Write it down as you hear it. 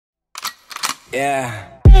Yeah.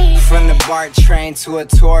 From the BART train to a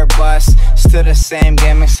tour bus, still the same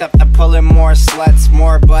game except I'm pulling more sluts,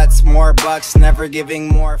 more butts, more bucks, never giving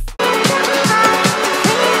more.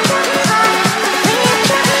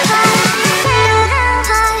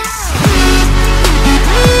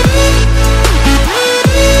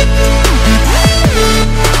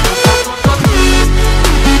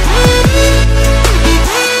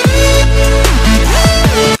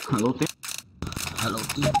 Hello,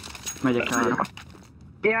 team. Megyek el.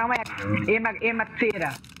 Én meg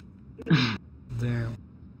C-re. Damn.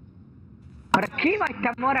 Arra ki vagy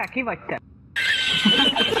te, Morál? Ki vagy te?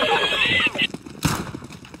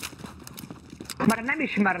 Már nem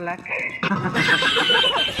ismerlek.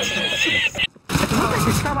 Ez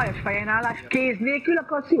egy szabályos fejenállás, kéz nélkül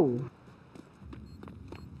akarsz jó?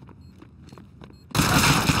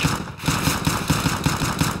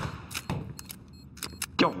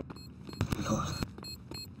 Jó.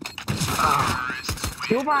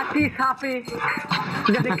 Jó van, 10 HP.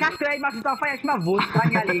 Ugye azért 2 egymás után a fejes nem volt,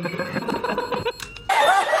 annyi elég.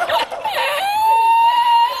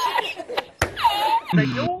 De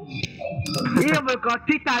jó? Én vagyok a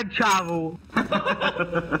titán csávó.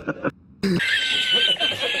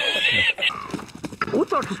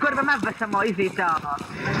 Utolsó körben megveszem a izét, a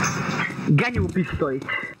genyó pisztolyt.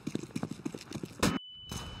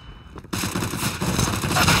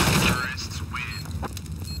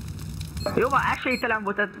 Jó van, esélytelen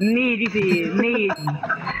volt, tehát 4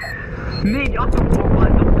 atombomba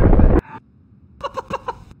dobtam.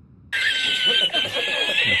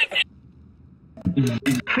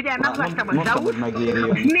 Figyelj, megvettem a Zeus,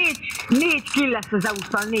 4 kill lesz a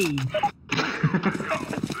Zeus-szal, 4.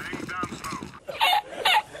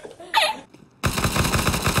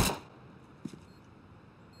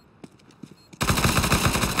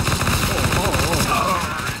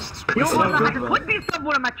 Jó van, hát hogy bírtam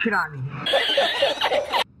volna megcsinálni?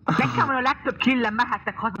 Nekem van a legtöbb killem,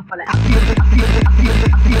 mehettek hazafele.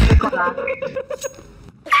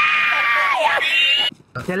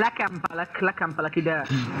 Ja, lekempelek ide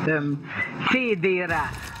CD-re.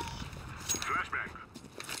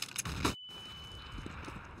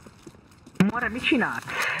 Mara, mit csinálsz?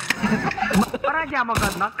 Maradjál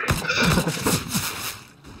magadnak!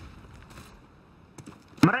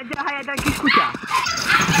 Maradjál a helyeden, kis kutyák!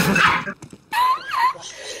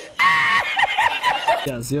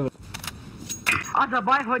 Az a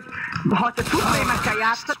baj, hogy ha te tudnémekkel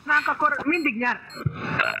játszhatnánk, akkor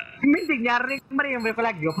mindig nyernék, mert én vagyok a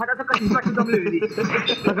legjobb. Hát azokat is meg tudom lőni.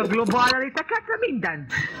 Meg a globál eliteket,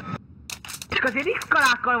 mindent. Csak azért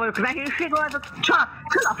X-kalákkal vagyok nehézségvel, azok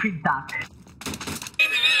csalafinták.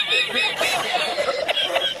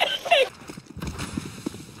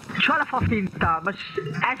 Csalafafinta, most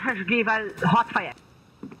SSG-vel 6 fejet.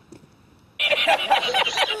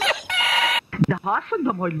 De ha azt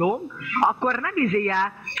mondom, hogy lomb, akkor nem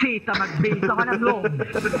izéljál C-ta meg B-ta, hanem lomb.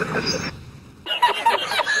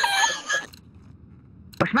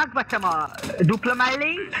 Most megvettem a dupla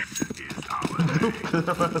mellényt.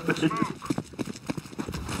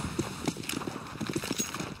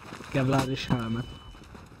 Kevláris helmet.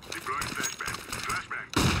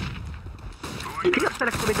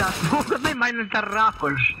 Kihoztalak a videót, fogod nem majd a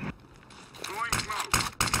rákos.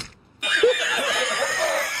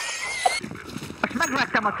 Most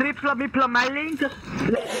megvettem a tripla-bipla mellényt.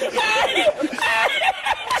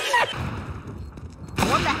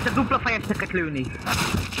 Hol lehet a dupla fejeseket lőni?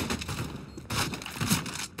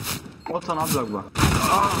 Ott van ablakban.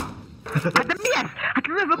 Hát de mi ez? Hát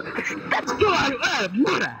nem találj el,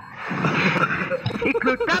 mire? Itt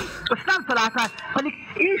lőttem, azt nem találtál, hanem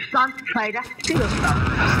Instán fejre tiloztam.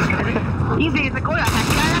 Ezek olyan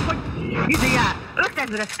hackelnek, hogy izéjjel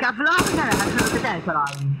 5000-es kevlár, ne lehet őket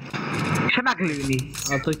eltalálni. Se meglőni.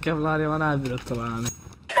 Hát, hogy kevlárja van, elbírod találni.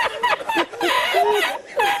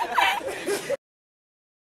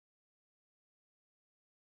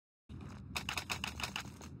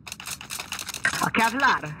 A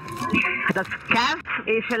kevlár? Hát az kev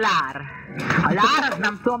és a lár. A lár az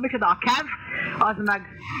nem tudom micsoda, a kev az meg...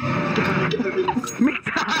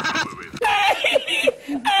 Mit?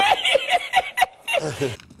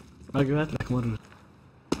 Megjöhetlek, marul.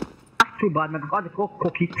 Azt tudod meg, adok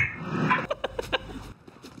kokit.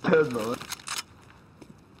 Több van.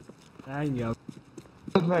 Engem.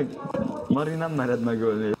 Meg. Mari, nem mered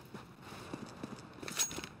megölni.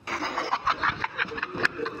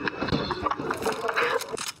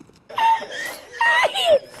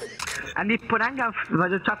 Nippon engem,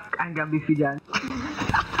 vagy csak engem bifigyel?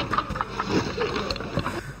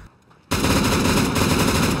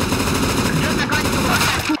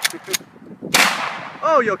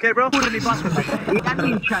 Oh Bro, you okay, bro? Kurni basszus, ilyen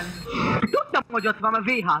nincsen. Tudtam, hogy ott van a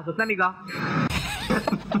V-házat, nem igaz?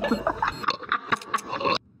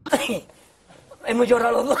 Én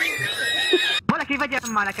magyarálom. Valaki vegyen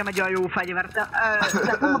már nekem egy olyan jó fegyvert. De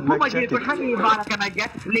pumagyilkos, vegyél már nekem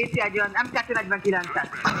egyet. Léci egy olyan M249-et.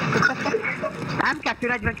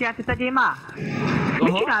 M249-et tegyél már.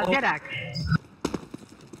 Mit csinálsz, gyerek?